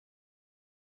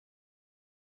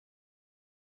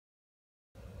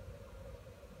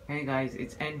Hey guys,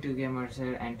 it's N2 Gamers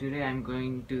here, and today I'm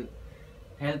going to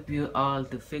help you all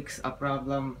to fix a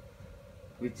problem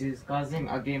which is causing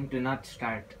a game to not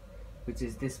start, which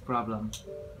is this problem.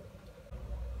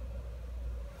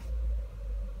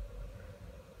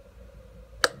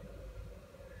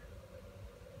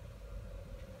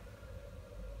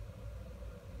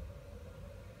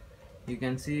 You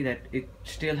can see that it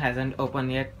still hasn't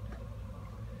opened yet,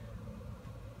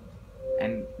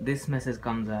 and this message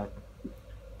comes out.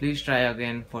 Please try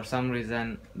again. For some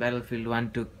reason Battlefield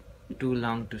 1 took too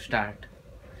long to start.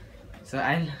 So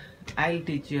I'll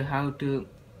teach you how to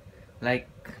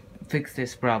fix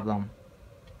this problem.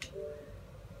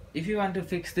 If you want to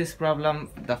fix this problem,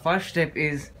 the first trick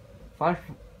is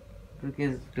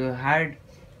to hard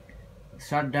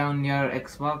shut down your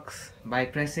Xbox by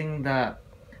pressing the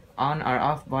on or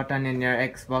off button in your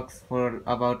Xbox for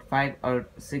about 5 or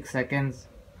 6 seconds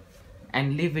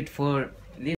and leave it for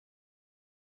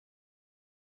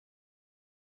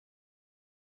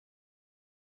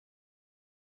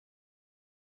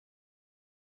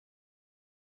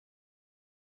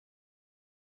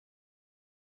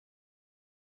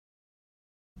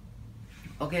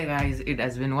Okay guys, it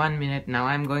has been 1 minute. Now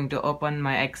I'm going to open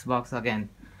my Xbox again.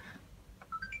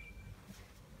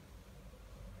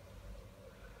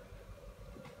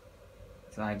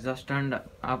 So I just turned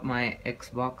up my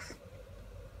Xbox.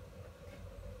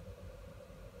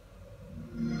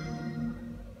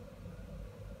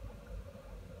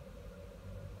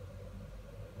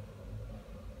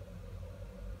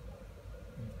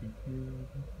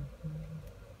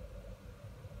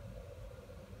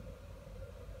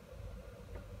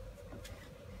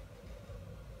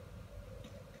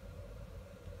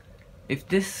 If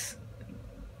this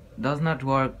does not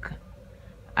work,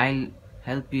 I'll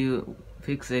help you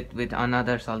fix it with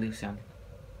another solution.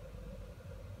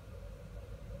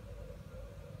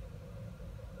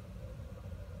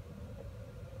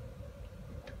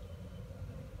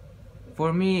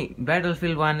 For me,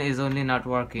 Battlefield 1 is only not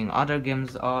working. Other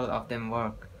games, all of them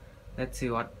work. Let's see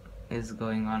what is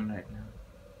going on right now.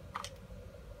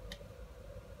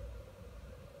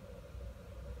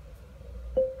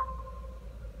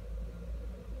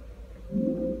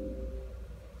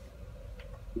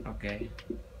 Okay.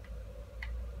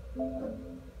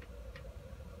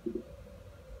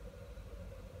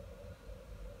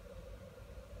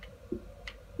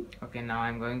 Okay, now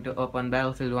I'm going to open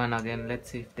Battlefield 1 again.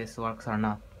 Let's see if this works or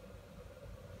not.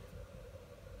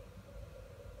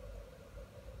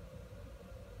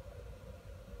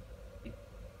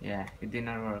 Yeah, it did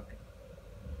not work.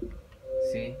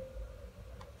 See?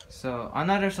 So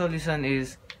another solution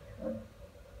is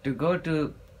to go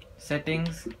to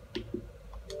settings,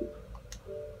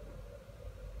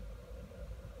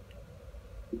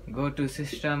 go to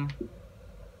system,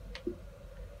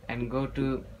 and go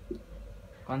to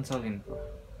console info.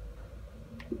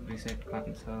 Reset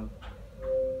console.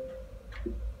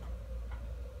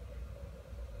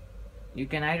 You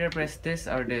can either press this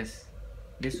or this.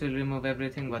 This will remove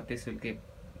everything, but this will keep.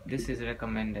 This is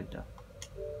recommended though.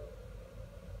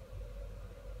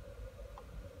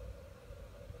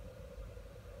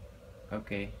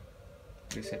 Okay,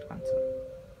 reset console.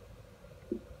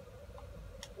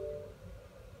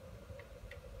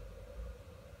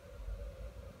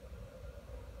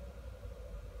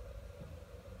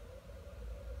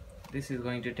 This is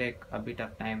going to take a bit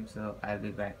of time, so I'll be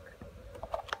back.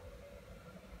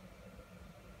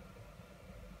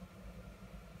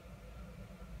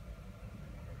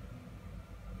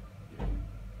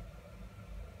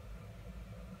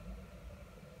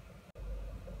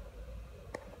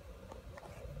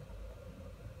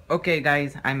 Okay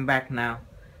guys, I'm back now.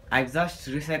 I've just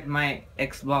reset my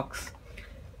Xbox.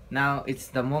 Now it's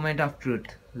the moment of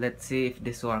truth. Let's see if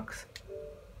this works.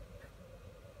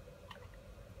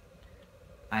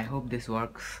 I hope this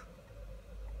works.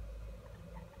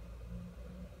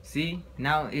 See,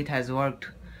 now it has worked.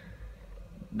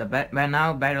 By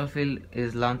now Battlefield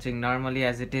is launching normally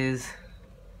as it is.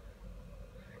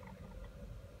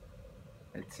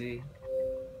 Let's see.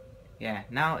 Yeah,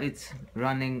 now it's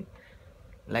running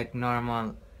like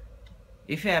normal.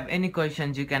 If you have any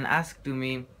questions, you can ask to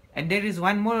me. And there is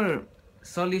one more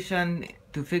solution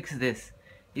to fix this.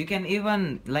 You can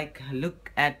even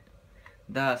look at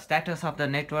the status of the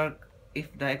network,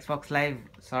 if the Xbox Live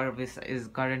service is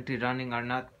currently running or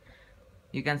not.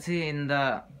 You can see in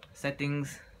the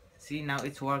settings. See, now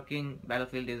it's working.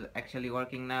 Battlefield is actually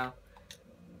working now.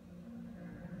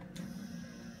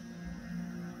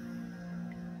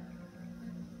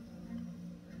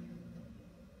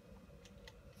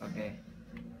 Okay.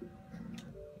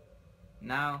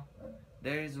 Now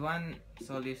there is one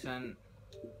solution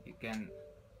you can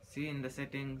see in the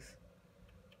settings,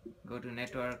 go to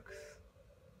networks,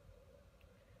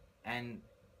 and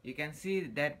you can see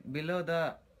that below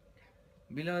the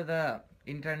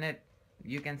internet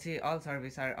you can see all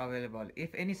services are available.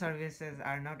 If any services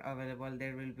are not available,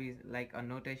 there will be like a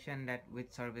notation that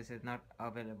which service is not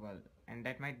available, and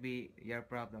that might be your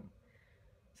problem.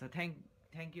 So thank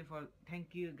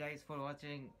you guys for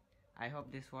watching. I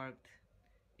hope this worked.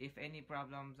 If any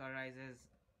problems arises,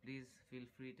 please feel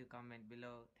free to comment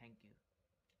below. Thank you.